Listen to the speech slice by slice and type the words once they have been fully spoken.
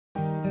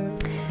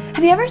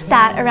Have you ever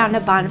sat around a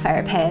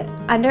bonfire pit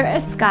under a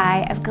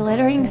sky of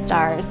glittering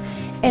stars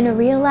and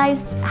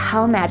realized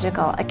how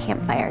magical a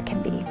campfire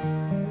can be?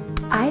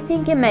 I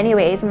think in many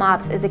ways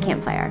MOPS is a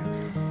campfire,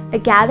 a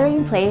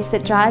gathering place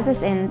that draws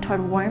us in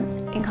toward warmth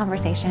and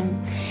conversation,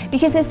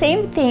 because the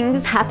same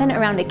things happen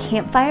around a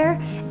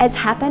campfire as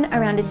happen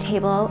around a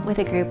table with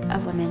a group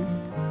of women.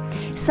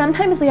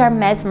 Sometimes we are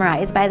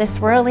mesmerized by the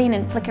swirling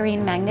and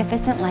flickering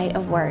magnificent light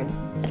of words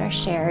that are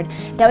shared,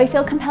 that we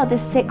feel compelled to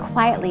sit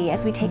quietly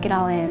as we take it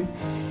all in.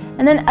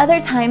 And then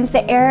other times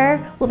the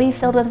air will be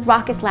filled with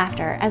raucous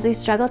laughter as we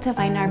struggle to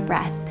find our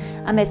breath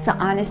amidst the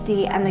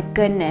honesty and the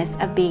goodness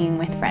of being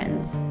with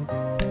friends.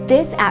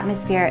 This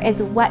atmosphere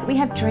is what we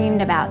have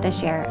dreamed about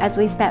this year as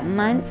we spent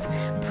months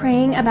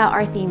praying about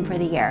our theme for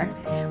the year.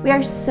 We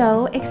are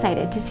so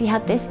excited to see how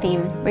this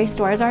theme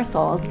restores our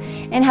souls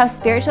and how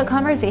spiritual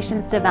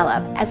conversations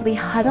develop as we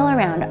huddle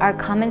around our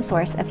common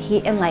source of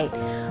heat and light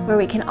where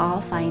we can all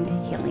find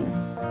healing.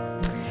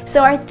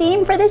 So our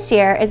theme for this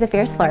year is a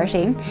fierce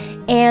flourishing,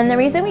 and the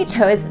reason we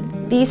chose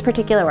these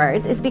particular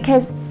words is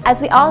because as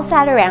we all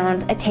sat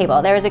around a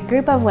table, there was a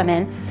group of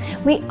women,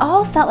 we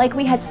all felt like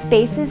we had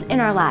spaces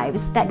in our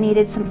lives that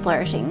needed some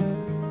flourishing,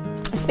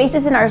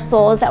 spaces in our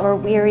souls that were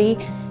weary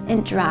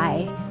and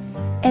dry.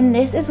 And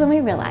this is when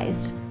we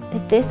realized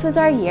that this was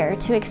our year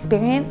to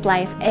experience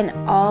life in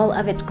all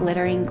of its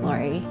glittering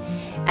glory,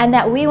 and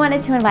that we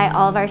wanted to invite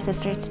all of our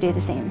sisters to do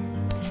the same.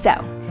 So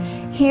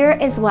here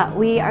is what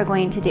we are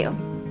going to do.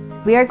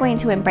 We are going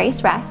to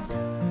embrace rest,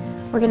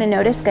 we're going to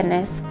notice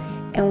goodness,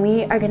 and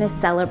we are going to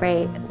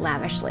celebrate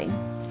lavishly.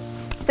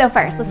 So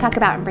first, let's talk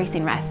about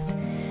embracing rest.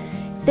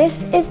 This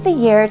is the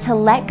year to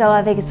let go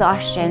of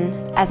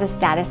exhaustion as a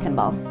status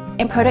symbol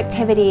and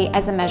productivity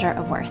as a measure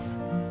of worth.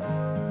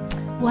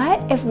 What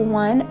if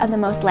one of the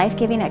most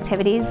life-giving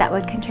activities that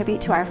would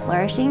contribute to our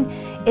flourishing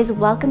is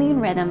welcoming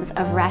rhythms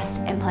of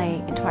rest and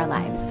play into our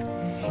lives?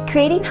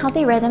 Creating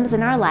healthy rhythms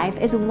in our life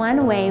is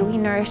one way we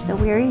nourish the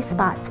weary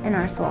spots in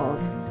our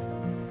souls.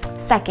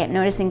 Second,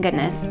 noticing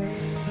goodness.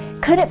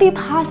 Could it be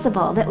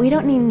possible that we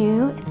don't need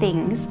new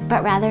things,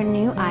 but rather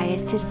new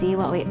eyes to see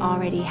what we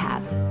already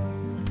have?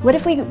 What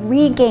if we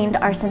regained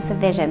our sense of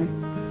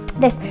vision?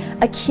 This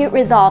acute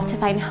resolve to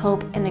find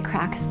hope in the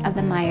cracks of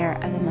the mire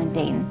of the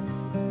mundane.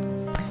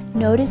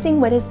 Noticing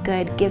what is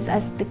good gives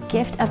us the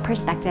gift of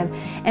perspective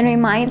and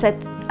reminds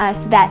us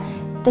that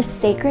the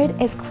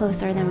sacred is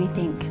closer than we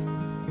think.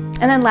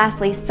 And then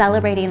lastly,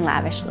 celebrating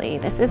lavishly.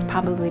 This is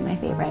probably my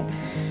favorite.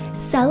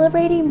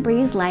 Celebrating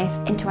breathes life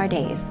into our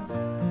days.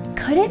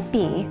 Could it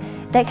be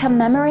that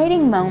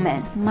commemorating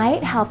moments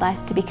might help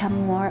us to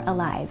become more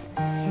alive,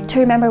 to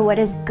remember what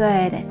is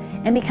good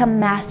and become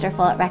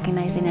masterful at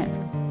recognizing it?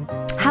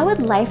 How would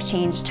life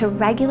change to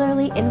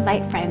regularly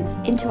invite friends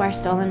into our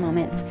stolen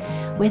moments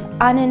with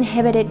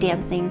uninhibited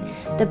dancing,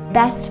 the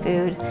best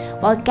food,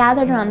 while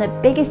gathered around the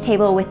biggest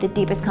table with the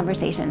deepest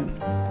conversations?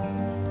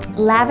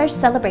 Lavish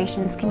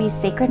celebrations can be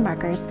sacred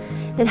markers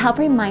that help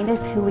remind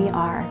us who we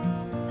are.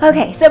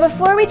 Okay, so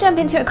before we jump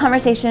into a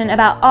conversation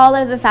about all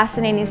of the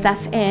fascinating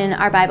stuff in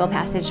our Bible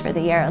passage for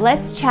the year,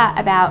 let's chat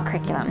about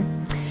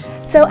curriculum.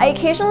 So I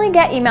occasionally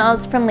get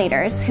emails from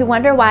leaders who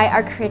wonder why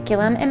our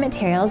curriculum and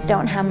materials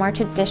don't have more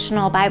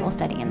traditional Bible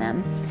study in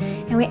them.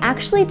 And we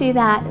actually do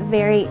that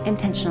very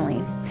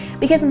intentionally.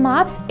 Because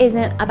MOPS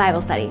isn't a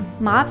Bible study.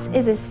 MOPS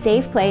is a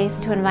safe place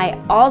to invite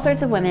all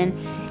sorts of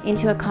women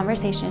into a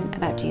conversation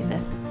about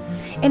Jesus.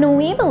 And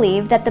we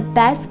believe that the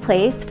best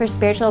place for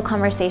spiritual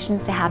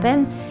conversations to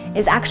happen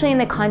is actually in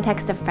the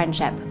context of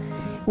friendship.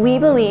 We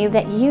believe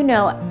that you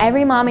know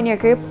every mom in your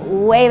group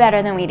way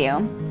better than we do.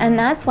 And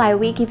that's why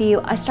we give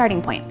you a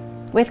starting point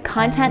with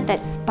content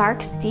that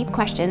sparks deep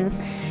questions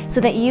so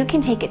that you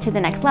can take it to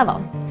the next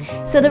level.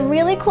 So the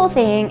really cool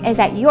thing is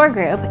that your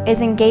group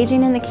is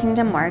engaging in the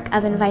kingdom work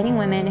of inviting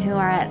women who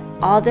are at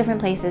all different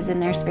places in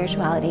their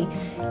spirituality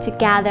to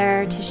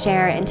gather, to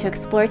share, and to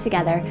explore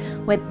together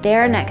what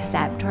their next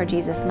step toward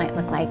Jesus might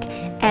look like.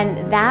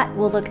 And that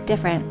will look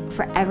different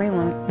for every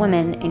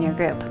woman in your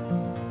group.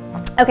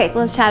 Okay, so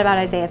let's chat about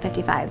Isaiah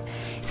 55.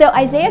 So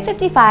Isaiah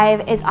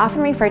 55 is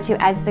often referred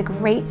to as the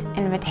Great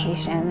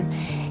Invitation.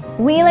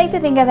 We like to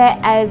think of it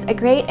as a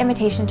great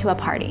invitation to a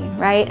party,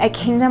 right? A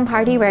kingdom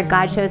party where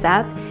God shows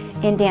up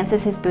and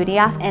dances his booty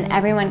off and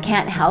everyone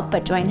can't help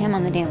but join him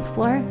on the dance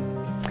floor.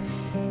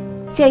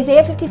 See,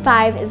 Isaiah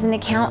 55 is an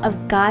account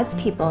of God's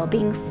people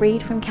being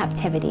freed from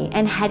captivity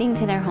and heading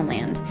to their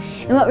homeland.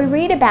 And what we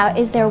read about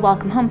is their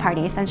welcome home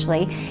party,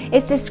 essentially.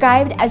 It's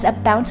described as a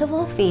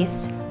bountiful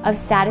feast of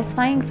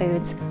satisfying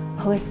foods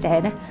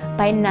hosted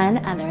by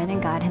none other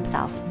than God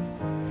himself.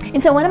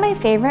 And so one of my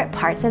favorite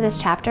parts of this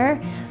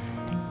chapter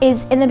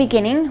is in the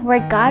beginning where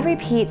God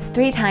repeats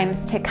 3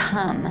 times to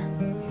come.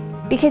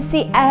 Because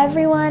see,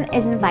 everyone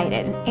is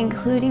invited,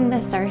 including the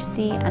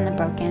thirsty and the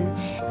broken.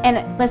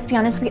 And let's be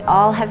honest, we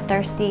all have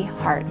thirsty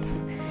hearts.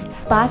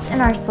 Spots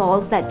in our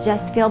souls that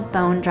just feel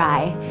bone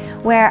dry,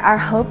 where our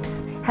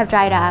hopes have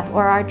dried up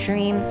or our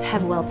dreams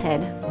have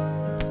wilted.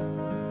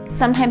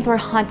 Sometimes we're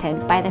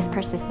haunted by this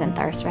persistent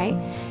thirst, right?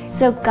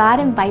 So God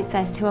invites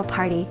us to a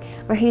party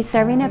where He's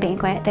serving a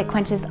banquet that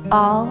quenches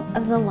all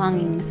of the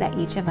longings that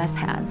each of us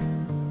has.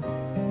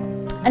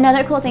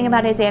 Another cool thing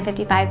about Isaiah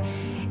 55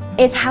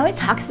 is how it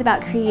talks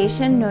about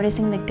creation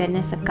noticing the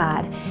goodness of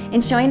God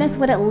and showing us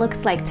what it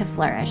looks like to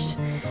flourish.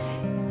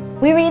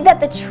 We read that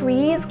the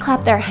trees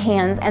clap their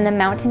hands and the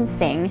mountains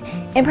sing,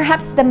 and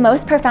perhaps the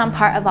most profound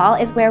part of all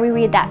is where we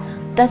read that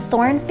the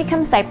thorns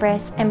become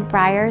cypress and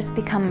briars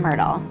become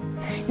myrtle.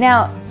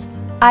 Now,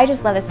 I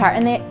just love this part,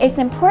 and it's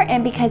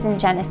important because in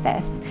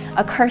Genesis,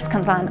 a curse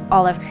comes on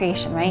all of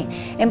creation, right?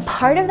 And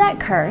part of that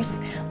curse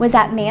was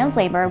that man's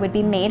labor would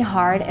be made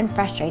hard and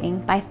frustrating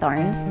by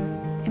thorns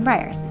and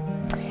briars.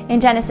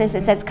 In Genesis,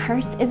 it says,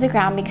 "Cursed is the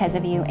ground because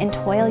of you, and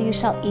toil you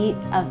shall eat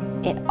of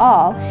it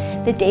all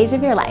the days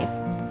of your life.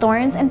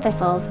 Thorns and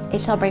thistles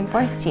it shall bring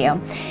forth to you."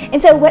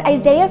 And so what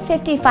Isaiah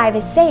 55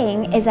 is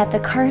saying is that the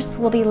curse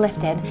will be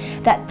lifted,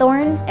 that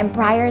thorns and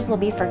briars will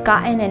be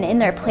forgotten, and in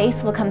their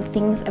place will come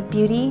things of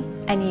beauty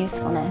and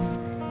usefulness,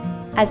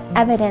 as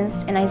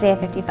evidenced in Isaiah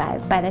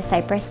 55 by the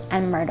cypress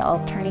and myrtle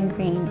turning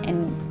green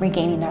and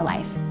regaining their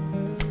life.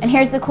 And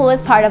here's the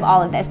coolest part of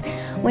all of this.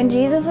 When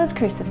Jesus was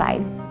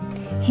crucified,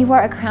 He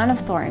wore a crown of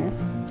thorns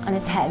on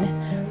His head,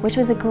 which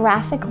was a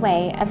graphic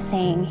way of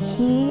saying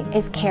He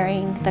is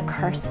carrying the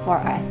curse for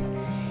us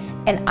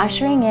and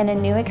ushering in a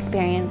new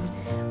experience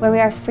where we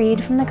are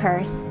freed from the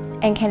curse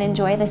and can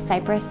enjoy the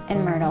cypress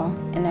and myrtle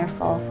in their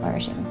full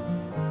flourishing.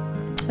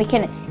 We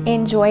can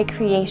enjoy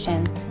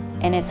creation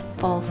in its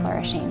full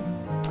flourishing.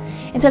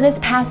 And so this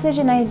passage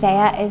in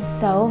Isaiah is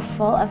so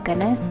full of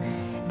goodness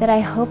that I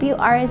hope you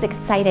are as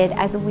excited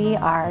as we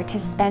are to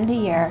spend a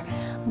year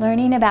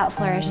learning about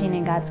flourishing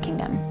in God's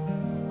kingdom.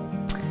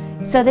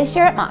 So this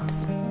year at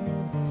MOPS,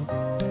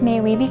 may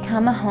we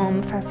become a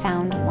home for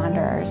found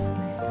wanderers,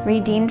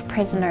 redeemed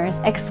prisoners,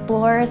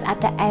 explorers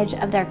at the edge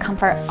of their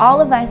comfort,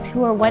 all of us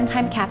who were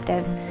one-time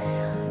captives,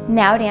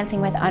 now dancing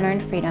with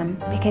unearned freedom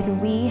because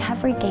we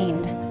have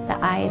regained the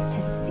eyes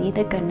to see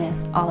the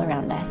goodness all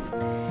around us.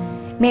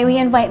 May we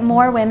invite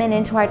more women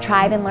into our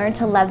tribe and learn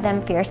to love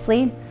them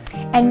fiercely.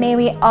 And may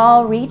we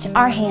all reach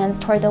our hands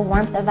toward the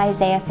warmth of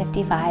Isaiah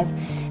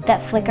 55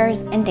 that flickers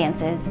and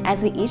dances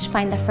as we each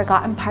find the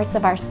forgotten parts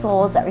of our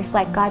souls that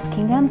reflect God's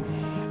kingdom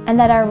and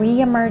that are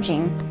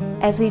re-emerging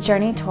as we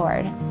journey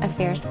toward a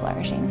fierce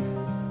flourishing.